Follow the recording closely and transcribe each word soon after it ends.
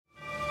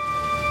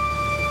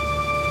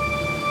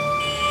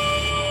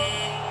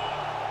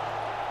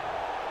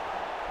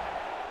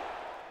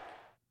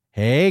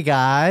Hey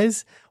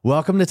guys,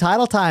 welcome to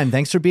Title Time.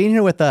 Thanks for being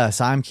here with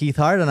us. I'm Keith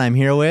Hart and I'm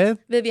here with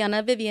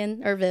Viviana,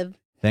 Vivian, or Viv.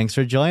 Thanks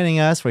for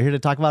joining us. We're here to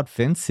talk about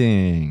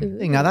fencing.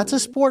 Ooh. Now that's a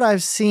sport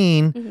I've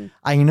seen. Mm-hmm.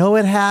 I know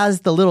it has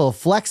the little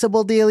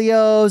flexible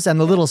dealios and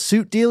the little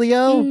suit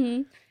dealio.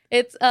 Mm-hmm.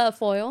 It's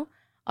foil.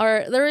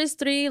 Or there is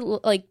three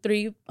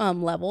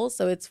levels.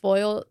 So it's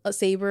foil, a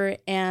saber,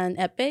 and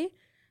epee.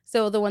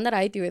 So the one that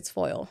I do, it's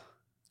foil.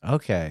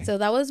 Okay. So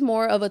that was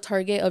more of a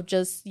target of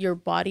just your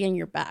body and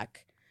your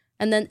back.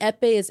 And then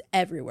epee is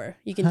everywhere.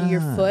 You can do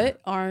your foot,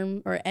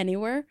 arm, or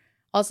anywhere.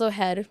 Also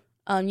head.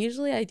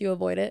 Usually I do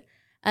avoid it.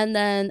 And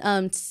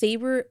then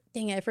saber,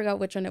 dang it, I forgot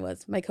which one it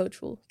was. My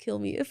coach will kill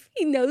me if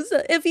he knows,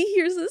 if he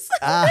hears this.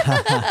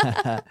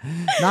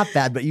 Not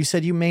bad, but you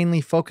said you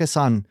mainly focus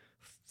on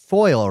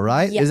foil,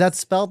 right? Yes. Is that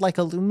spelled like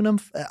aluminum?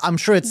 I'm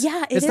sure it's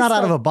it's not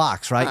out of a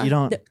box, right? You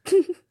don't.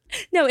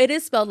 No, it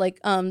is spelled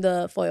like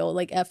the foil,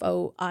 like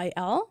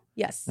FOIL.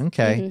 Yes.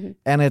 Okay. Mm-hmm.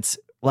 And it's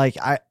like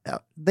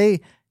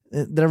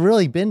they're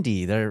really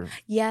bendy.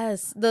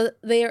 Yes.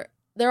 They're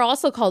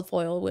also called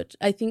foil, which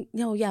I think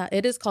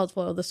it is called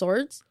foil, the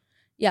swords.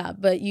 Yeah,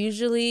 but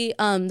usually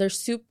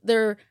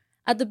they're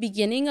at the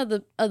beginning of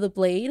the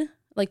blade,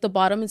 like the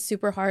bottom is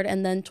super hard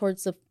and then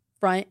towards the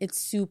front it's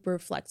super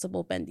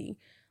flexible bendy.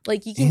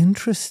 Like you can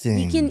Interesting.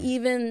 You can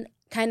even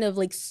kind of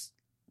like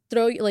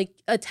throw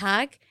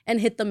attack and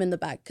hit them in the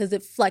back cuz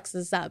it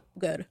flexes that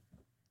good.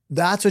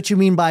 That's what you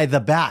mean by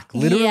the back.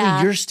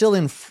 Literally, you're still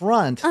in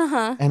front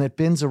and it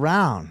bends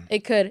around.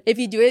 It could. If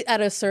you do it at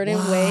a certain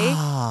way.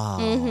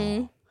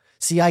 Mm-hmm.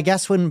 See, I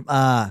guess when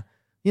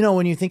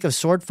you think of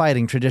sword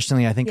fighting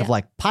traditionally, I think of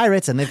like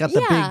pirates and they've got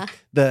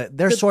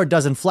their sword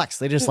doesn't flex.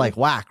 They just like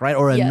whack, right?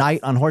 Or a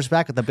knight on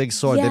horseback with a big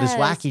sword. They just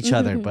whack each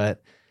other.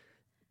 But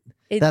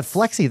that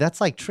flexy,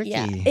 that's like tricky.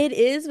 Yeah, it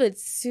is, but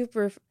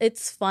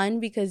it's fun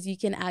because you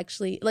can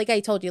actually, like I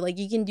told you, like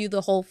you can do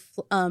the whole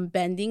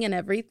bending and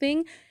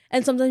everything.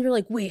 And sometimes you're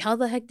like, wait, how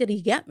the heck did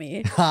he get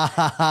me?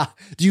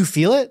 Do you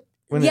feel it?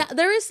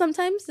 There is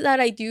sometimes that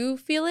I do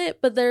feel it,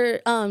 but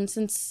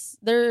since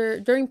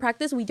during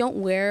practice, we don't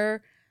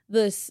wear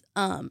this,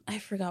 I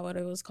forgot what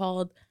it was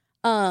called,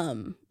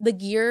 the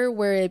gear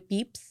where it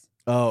beeps.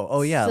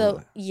 Oh yeah.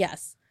 So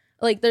yes,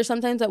 like there's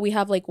sometimes that we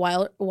have like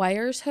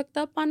wires hooked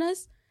up on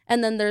us,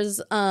 and then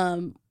there's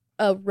a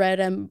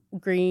red and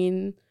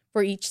green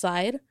for each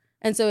side,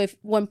 and so if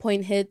one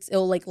point hits,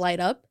 it'll like light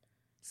up.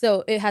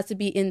 So it has to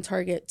be in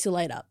target to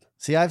light up.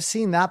 See, I've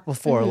seen that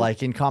before,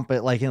 like in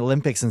like in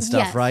Olympics and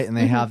stuff, right? And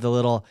they have the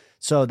little.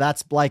 So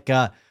that's like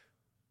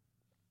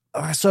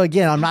So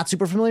again, I'm not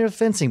super familiar with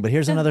fencing, but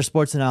here's another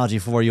sports analogy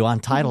for you on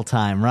Title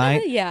Time,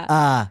 right?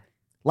 Yeah.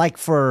 Like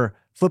for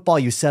football,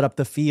 you set up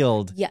the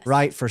field,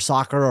 right? For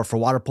soccer or for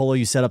water polo,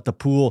 you set up the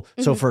pool.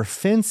 So for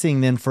fencing,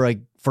 then for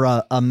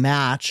a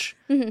match,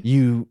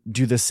 you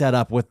do the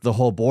setup with the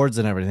whole boards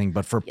and everything.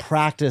 But for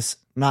practice,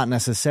 not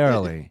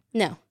necessarily.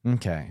 No.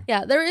 Okay.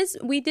 Yeah,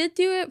 we did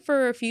do it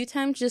for a few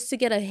times just to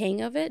get a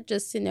hang of it,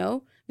 just to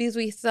know, because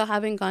we still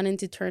haven't gone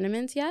into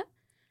tournaments yet.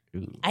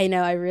 Ooh, I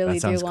know, I really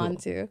do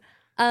want to.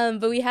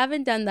 But we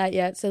haven't done that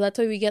yet. So that's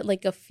why we get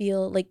like a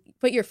feel, like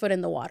put your foot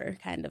in the water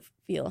kind of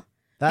feel.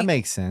 That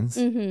makes sense.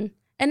 Mm-hmm.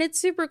 And it's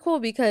super cool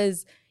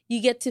because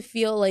you get to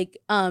feel like,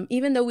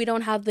 even though we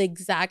don't have the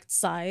exact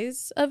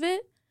size of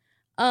it,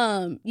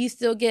 you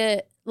still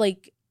get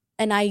like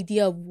an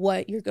idea of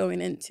what you're going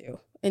into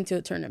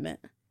a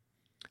tournament.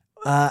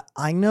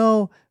 I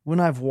know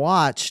when I've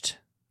watched,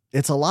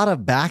 it's a lot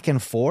of back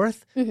and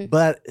forth,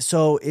 but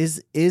so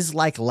is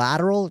like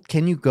lateral,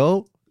 can you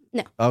go?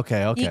 No.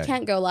 Okay. You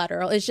can't go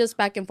lateral. It's just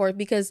back and forth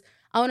because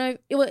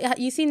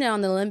you seen it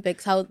on the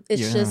Olympics, how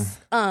it's just,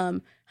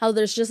 how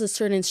there's just a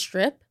certain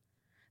strip.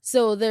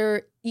 So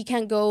you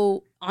can't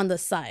go on the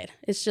side.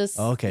 It's just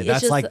okay.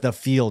 That's just like the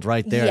field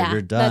right there. Yeah,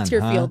 you're done. That's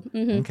your field.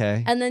 Mm-hmm.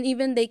 Okay. And then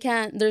even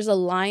there's a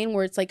line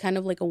where it's like kind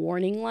of like a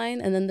warning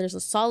line, and then there's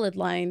a solid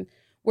line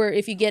where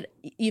if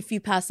you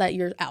pass that,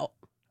 you're out.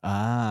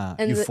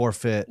 And you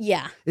forfeit.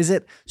 Yeah. Is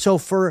it so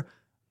for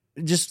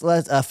just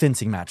a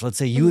fencing match? Let's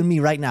say you and me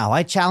right now.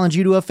 I challenge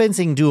you to a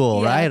fencing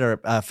duel, right,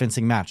 or a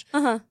fencing match.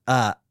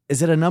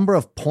 Is it a number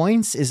of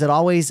points? Is it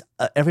always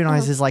everyone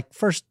always is like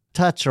first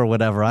touch or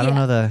whatever? I don't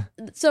know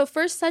So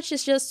first touch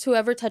is just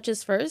whoever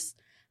touches first.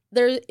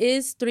 There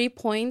is 3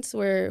 points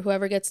where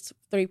whoever gets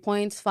 3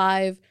 points,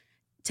 5,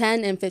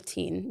 10, and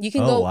 15. You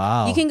can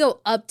You can go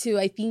up to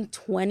I think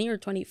 20 or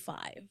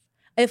 25,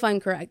 if I'm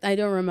correct. I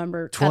don't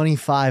remember.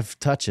 25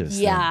 touches.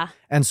 Yeah.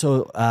 Then. And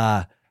so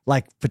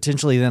like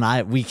potentially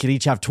then we could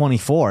each have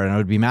 24 and it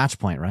would be match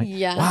point, right?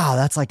 Yeah. Wow,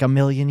 that's like a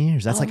million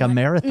years. That's like a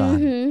marathon.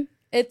 Mm-hmm.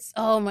 It's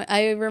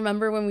I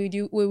remember when we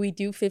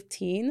do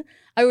 15,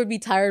 I would be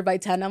tired by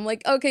 10. I'm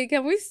like, okay,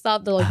 can we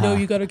stop? They're like, no,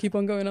 you gotta keep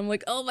on going. I'm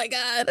like, oh my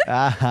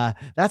God.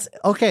 That's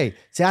okay.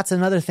 See, that's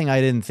another thing I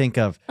didn't think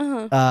of.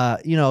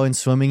 In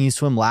swimming you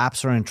swim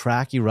laps, or in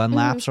track you run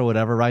laps or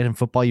whatever, right? In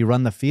football you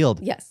run the field.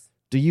 Yes.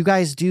 Do you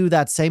guys do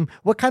that same?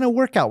 What kind of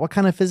workout? What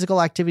kind of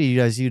physical activity do you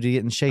guys do to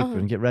get in shape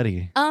and get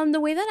ready? The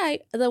way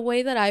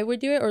that I would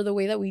do it, or the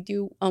way that we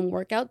do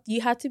workout,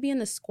 you have to be in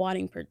the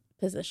squatting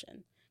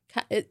position.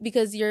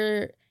 because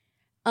you're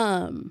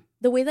the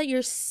way that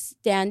you're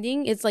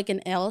standing, it's like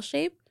an L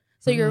shape.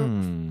 So your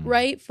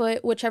right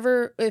foot,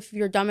 whichever, if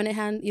your dominant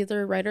hand,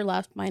 either right or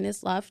left, mine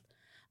is left.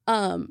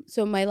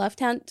 So my left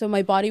hand, so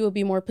my body will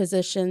be more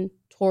positioned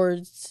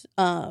towards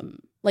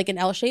like an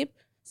L shape.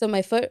 So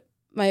my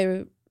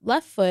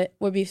left foot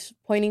would be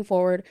pointing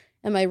forward,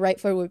 and my right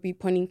foot would be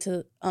pointing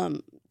to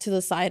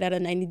the side at a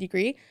 90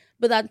 degree.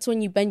 But that's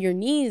when you bend your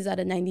knees at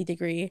a 90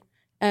 degree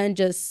and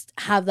just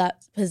have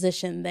that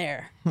position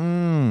there.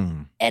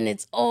 And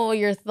it's,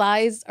 your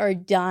thighs are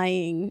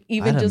dying.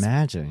 I'd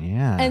imagine,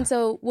 yeah. And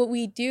so what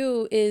we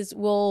do is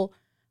we'll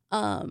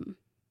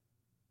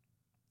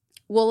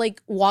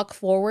like walk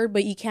forward,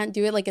 but you can't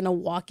do it like in a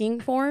walking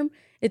form.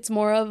 It's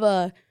more of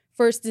a,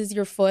 first is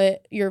your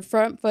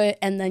front foot,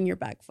 and then your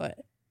back foot.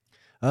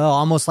 Oh,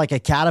 almost like a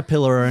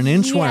caterpillar or an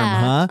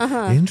inchworm,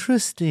 huh?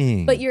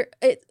 Interesting. But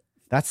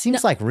that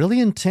seems like really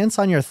intense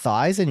on your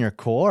thighs and your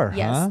core,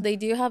 yes, huh? they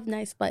do have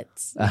nice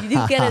butts. You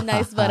do get a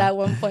nice butt at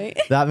one point.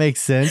 That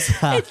makes sense.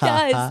 It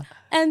does.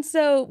 And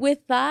so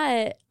with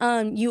that,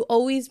 you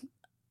always,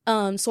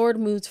 sword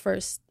moves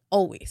first,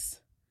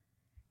 always.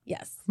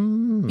 Yes.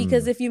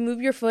 Because if you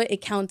move your foot, it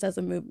counts as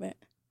a movement.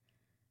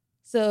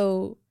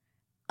 So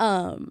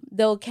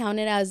they'll count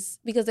it as,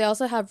 because they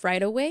also have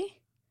right of way.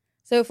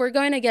 So if we're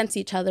going against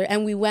each other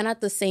and we went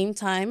at the same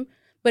time,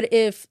 but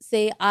if,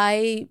 say,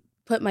 I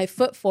put my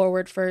foot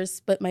forward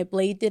first, but my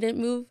blade didn't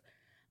move,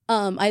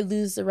 I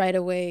lose the right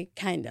of way,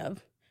 kind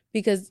of,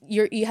 because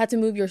you had to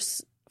move your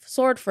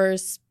sword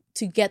first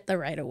to get the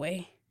right of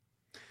way.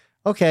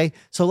 Okay,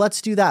 so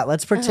let's do that.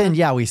 Let's pretend,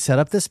 we set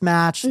up this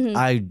match.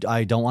 I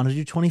don't want to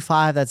do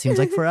 25. That seems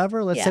like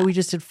forever. Let's say we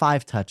just did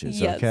 5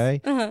 touches,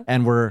 okay?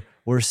 And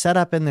we're set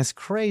up in this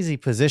crazy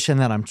position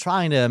that I'm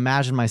trying to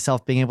imagine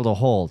myself being able to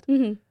hold.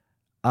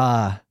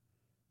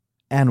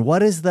 And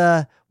what is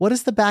the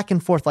back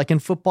and forth? Like in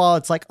football,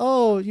 it's like,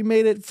 oh, you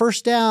made it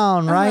first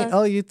down, right?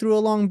 Oh, you threw a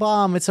long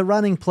bomb. It's a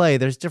running play.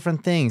 There's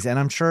different things. And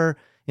I'm sure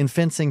in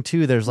fencing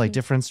too, there's like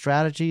different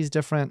strategies,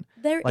 how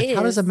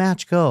does a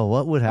match go?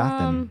 What would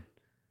happen?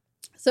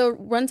 So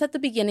runs at the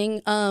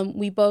beginning,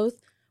 we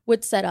both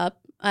would set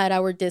up at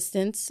our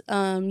distance.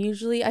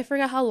 Usually, I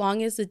forgot how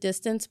long is the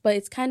distance, but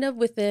it's kind of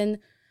within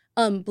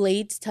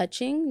blades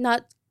touching,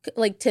 not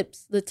like tip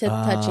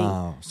touching.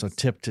 Oh, so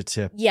tip to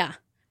tip. Yeah,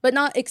 but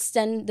not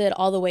extended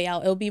all the way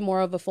out. It'll be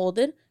more of a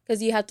folded,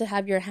 because you have to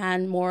have your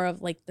hand more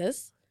of like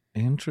this.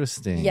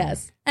 Interesting.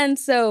 Yes. And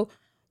so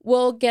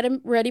we'll get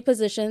a ready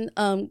position.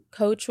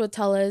 Coach would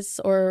tell us,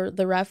 or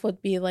the ref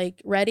would be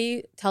like,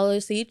 ready, tell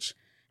us each.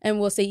 And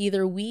we'll say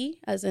either we,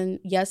 as in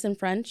yes in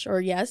French,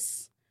 or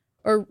yes,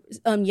 or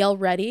yell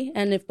ready.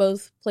 And if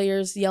both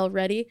players yell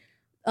ready,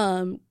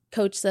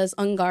 coach says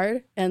en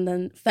garde, and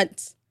then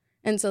fence.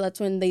 And so that's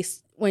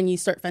when you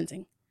start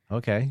fencing.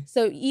 Okay.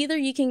 So either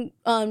you can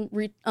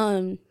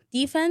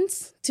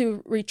defense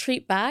to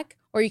retreat back,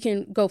 or you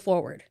can go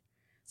forward.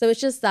 So it's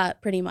just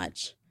that, pretty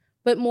much.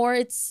 But more,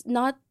 it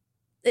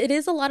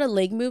is a lot of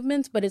leg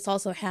movements, but it's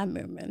also hand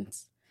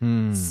movements.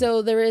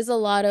 So there is a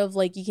lot of,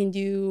 like, you can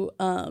do,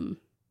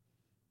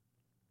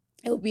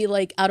 it'll be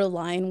like out of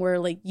line, where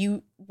like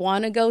you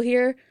want to go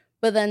here,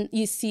 but then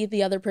you see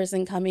the other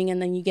person coming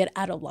and then you get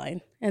out of line.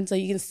 And so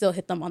you can still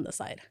hit them on the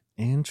side.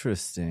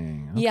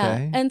 Interesting. Okay.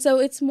 Yeah. And so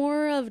it's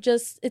more of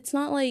just, it's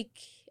not like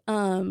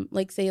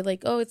say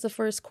like, oh, it's the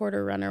first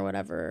quarter run or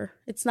whatever.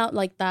 It's not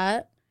like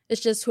that.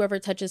 It's just whoever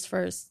touches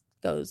first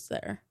goes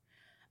there.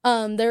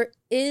 There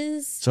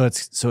is. So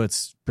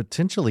it's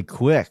potentially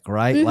quick,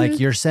 right? Like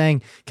you're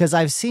saying, because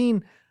I've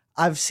seen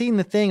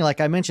the thing,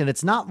 like I mentioned,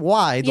 it's not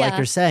wide, like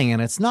you're saying,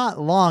 and it's not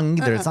long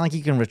either. It's not like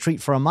you can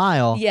retreat for a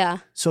mile. Yeah.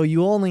 So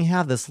you only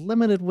have this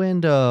limited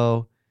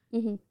window,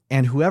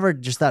 and whoever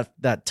just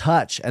that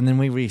touch, and then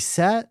we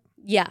reset.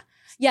 Yeah.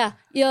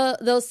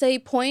 They'll say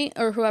point,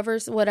 or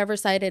whatever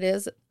side it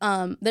is.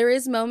 There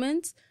is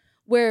moments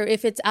where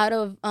if it's out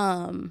of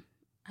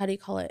how do you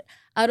call it?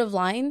 Out of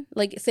line.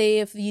 Like, say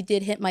if you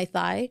did hit my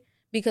thigh,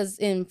 because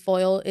in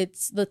foil,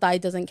 it's the thigh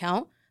doesn't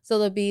count. So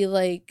they'll be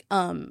like,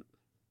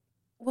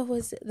 what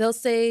was it? They'll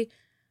say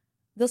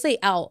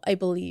out, I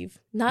believe.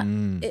 Not,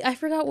 I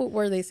forgot what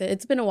word they said.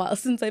 It's been a while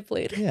since I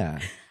played. Yeah.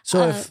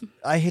 So if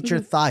I hit your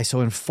thigh, so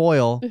in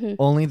foil,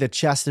 only the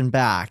chest and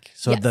back.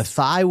 So the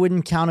thigh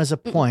wouldn't count as a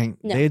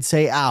point. No. They'd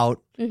say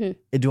out.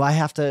 Do I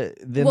have to?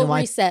 Then we'll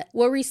reset.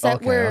 We'll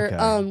reset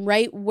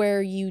right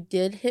where you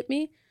did hit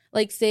me.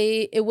 Like,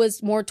 say it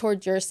was more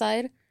towards your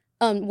side.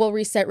 We'll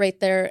reset right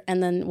there,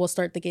 and then we'll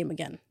start the game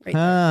again. Right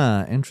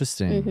there.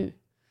 Interesting.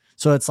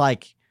 So it's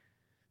like,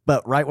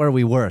 but right where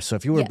we were. So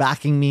if you were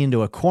backing me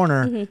into a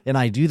corner and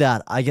I do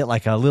that, I get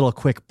like a little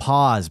quick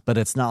pause, but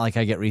it's not like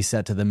I get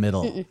reset to the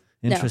middle.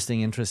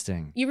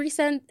 Interesting. You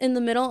reset in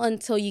the middle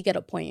until you get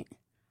a point.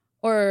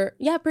 Or,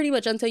 pretty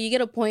much until you get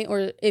a point,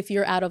 or if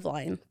you're out of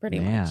line, pretty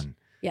much.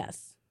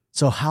 Yes.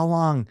 So how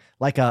long,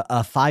 like a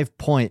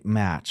 5-point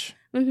match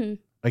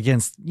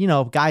against,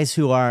 guys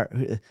who are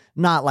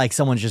not like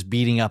someone's just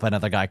beating up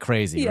another guy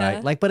crazy,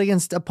 right? Like, but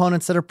against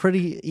opponents that are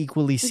pretty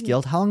equally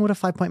skilled. How long would a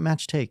 5-point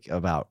match take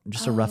about?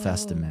 Just a rough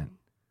estimate.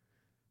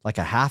 Like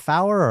a half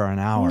hour or an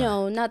hour?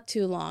 No, not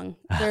too long.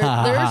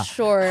 They're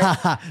short.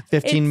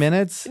 15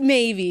 minutes?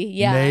 Maybe,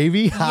 yeah.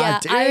 Maybe? Yeah,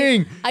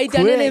 Dang. I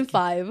done it in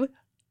 5.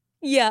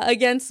 Yeah,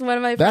 against one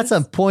of my friends.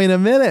 That's a point a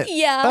minute.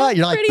 Yeah.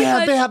 You're like,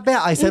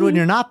 bam. I said when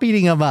you're not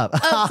beating them up.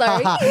 Oh,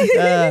 sorry.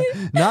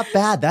 Not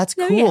bad. That's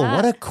cool. Yeah.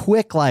 What a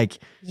quick, like.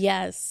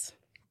 Yes.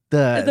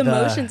 The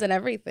motions and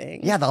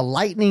everything. Yeah, the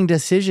lightning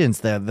decisions,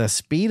 the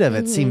speed of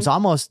it seems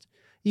almost,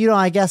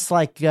 I guess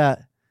like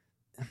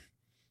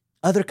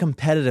other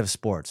competitive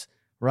sports,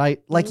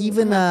 right? Like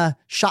even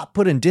shot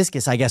put and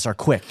discus, I guess, are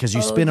quick because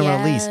you spin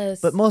and release.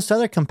 But most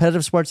other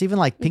competitive sports, even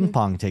like ping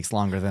pong takes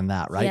longer than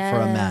that, right? For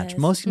a match.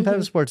 Most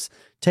competitive sports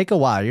take a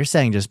while. You're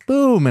saying just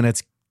boom and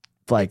it's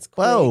like,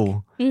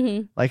 whoa.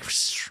 Like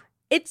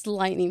it's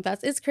lightning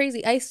fast. It's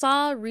crazy. I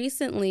saw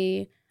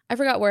recently, I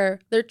forgot where,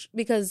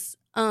 because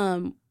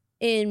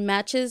in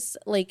matches,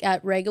 like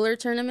at regular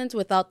tournaments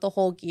without the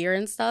whole gear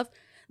and stuff,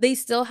 they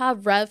still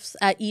have refs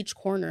at each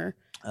corner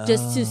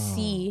just to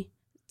see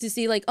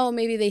like, oh,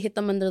 maybe they hit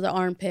them under the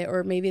armpit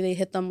or maybe they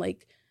hit them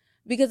like,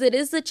 because it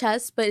is the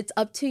chest, but it's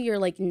up to your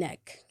like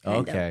neck.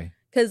 Okay.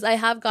 Because I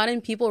have gotten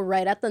people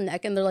right at the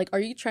neck and they're like, are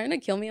you trying to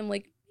kill me? I'm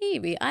like,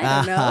 maybe,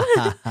 I don't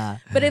know.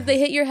 But if they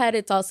hit your head,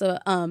 it's also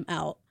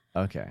out.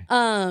 Okay.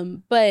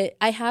 But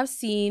I have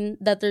seen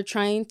that they're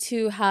trying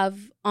to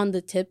have on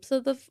the tips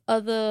of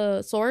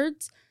the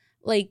swords,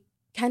 like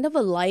kind of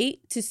a light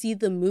to see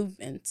the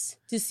movements,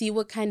 to see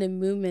what kind of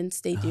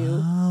movements they do.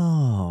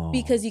 Oh.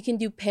 Because you can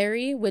do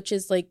parry, which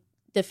is like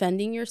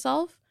defending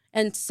yourself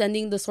and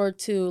sending the sword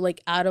to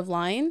like out of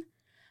line.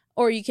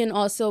 Or you can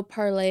also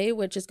parlay,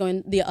 which is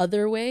going the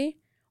other way.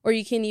 Or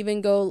you can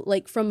even go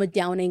like from a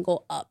down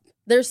angle up.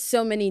 There's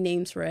so many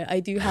names for it. I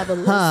do have a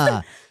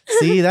list.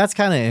 See, that's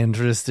kind of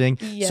interesting.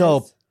 Yes.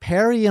 So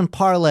parry and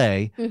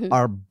parlay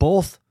are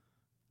both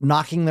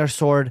knocking their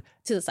sword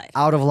to the side,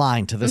 out of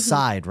line, to the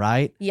side,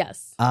 right?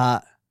 Yes.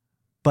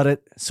 But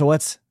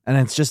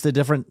it's just a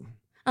different.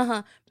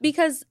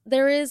 Because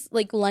there is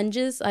like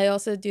lunges. I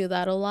also do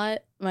that a lot.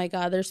 My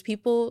God,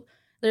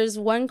 there's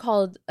one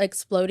called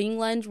exploding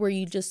lunge where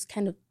you just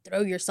kind of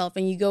throw yourself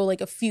and you go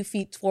like a few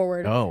feet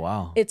forward. Oh,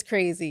 wow. It's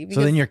crazy.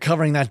 So then you're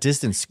covering that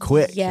distance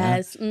quick.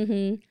 Yes.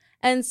 Yeah?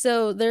 And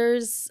so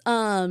there's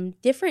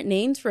different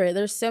names for it.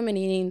 There's so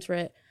many names for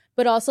it.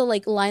 But also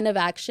like line of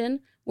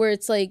action where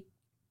it's like,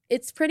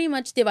 it's pretty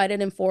much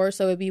divided in 4.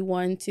 So it'd be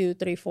 1, 2,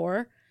 3,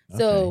 4.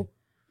 So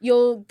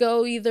you'll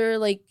go either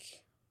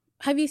like,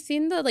 have you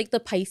seen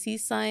the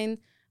Pisces sign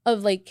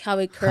of like how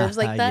it curves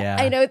like that? Yeah.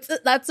 I know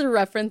that's a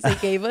reference they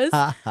gave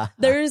us.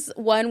 There's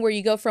one where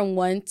you go from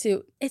 1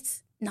 to,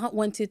 it's not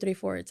 1, 2, 3,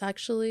 4. It's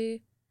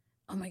actually,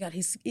 oh my God,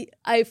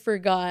 I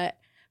forgot.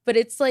 But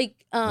it's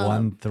like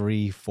 1,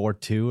 3, 4,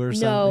 2 or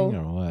something,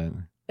 or what?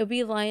 It'll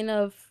be line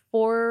of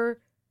 4.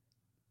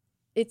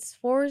 It's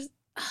 4,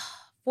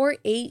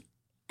 8,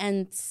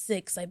 and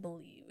 6, I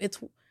believe.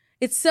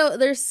 It's so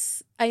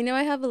there's. I know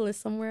I have a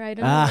list somewhere. I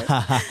don't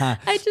know.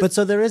 But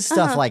so there is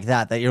stuff like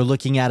that you're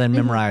looking at and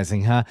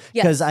memorizing, huh?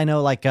 Because I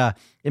know like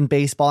in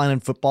baseball and in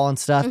football and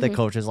stuff, the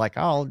coach is like,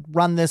 "Oh,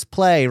 run this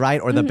play,"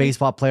 right? Or the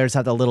baseball players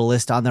have the little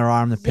list on their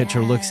arm the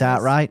pitcher looks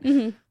at, right?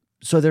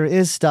 So there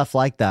is stuff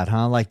like that,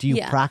 huh? Like, do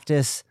you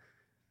practice?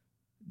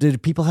 Do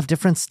people have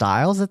different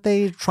styles that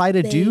they try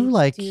to do?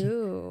 Like,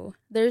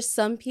 there's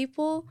some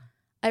people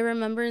I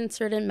remember in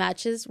certain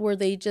matches where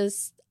they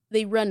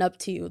run up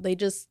to you. They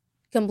just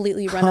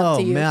completely run up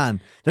to you. Oh,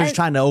 man. They're just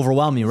trying to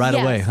overwhelm you right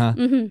away, huh?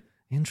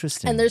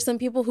 Interesting. And there's some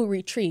people who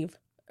retrieve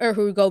or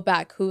who go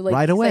back, who like...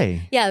 Right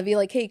away. Be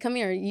like, hey, come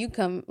here. You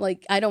come.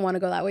 Like, I don't want to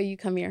go that way. You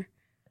come here.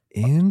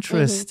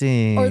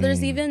 Interesting. Or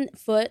there's even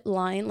foot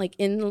line, like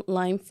in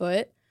line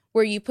foot,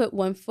 where you put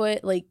one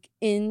foot like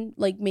in,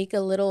 like make a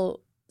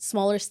little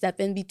smaller step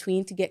in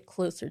between to get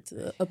closer to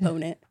the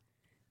opponent.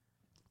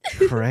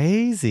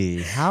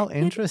 Crazy. How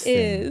interesting.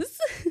 It is.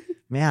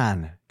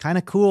 Man, kind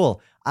of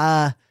cool.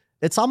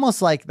 It's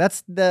almost like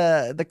that's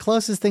the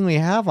closest thing we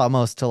have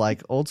almost to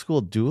like old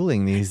school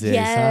dueling these days,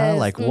 huh?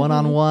 Like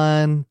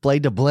one-on-one,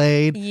 blade to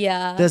blade.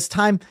 Yeah. This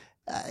time,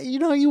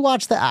 you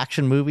watch the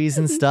action movies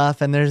and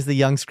stuff, and there's the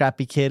young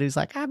scrappy kid who's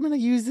like, I'm going to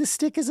use this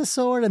stick as a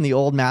sword. And the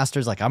old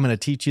master's like, I'm going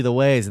to teach you the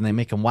ways. And they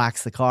make him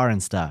wax the car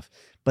and stuff.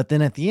 But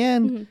then at the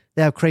end,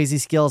 they have crazy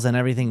skills and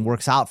everything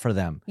works out for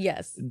them.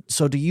 Yes.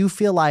 So do you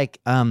feel like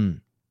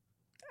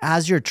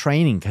as you're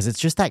training, because it's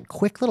just that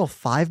quick little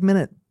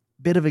 5-minute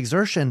bit of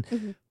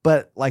exertion,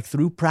 but like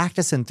through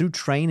practice and through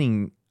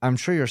training, I'm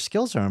sure your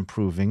skills are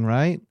improving,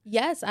 right?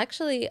 Yes,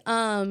 actually.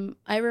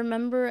 I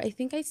remember, I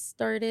think I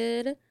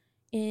started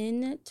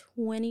in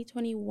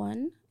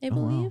 2021, I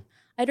believe. Wow.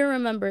 I don't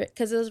remember it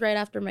because it was right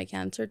after my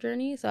cancer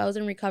journey. So I was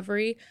in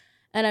recovery.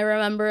 And I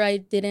remember I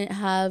didn't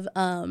have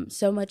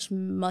so much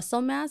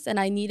muscle mass and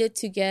I needed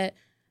to get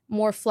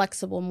more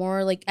flexible,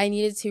 more like I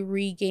needed to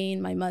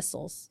regain my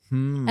muscles.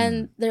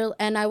 And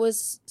I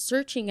was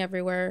searching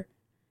everywhere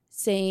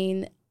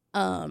saying,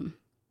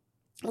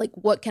 like,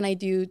 what can I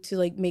do to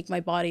like make my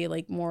body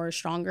like more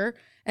stronger?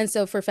 And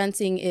so for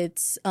fencing,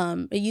 it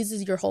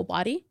uses your whole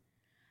body.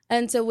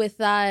 And so with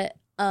that,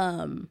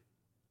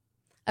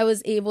 I I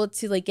was able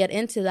to like get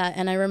into that.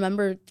 And I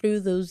remember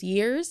through those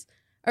years,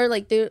 or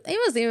like it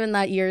wasn't even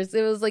that years,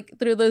 it was like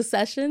through those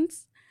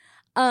sessions,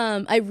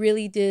 I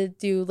really did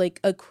do like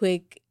a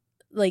quick,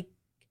 like,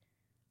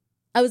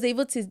 I was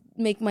able to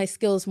make my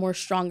skills more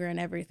stronger and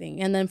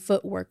everything. And then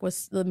footwork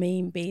was the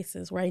main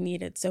basis where I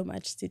needed so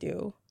much to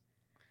do.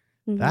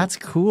 That's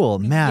cool.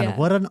 Man,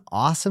 what an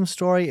awesome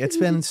story. It's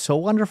been so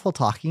wonderful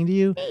talking to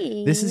you.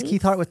 Thanks. This is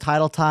Keith Hart with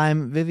Title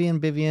Time.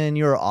 Bivian,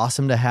 you're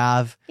awesome to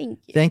have. Thank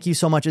you. Thank you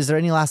so much. Is there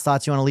any last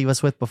thoughts you want to leave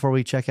us with before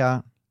we check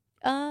out?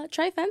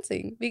 Try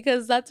fencing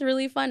because that's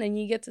really fun and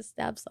you get to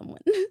stab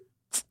someone.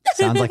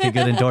 Sounds like a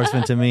good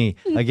endorsement to me.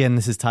 Again,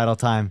 this is Title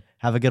Time.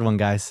 Have a good one,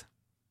 guys.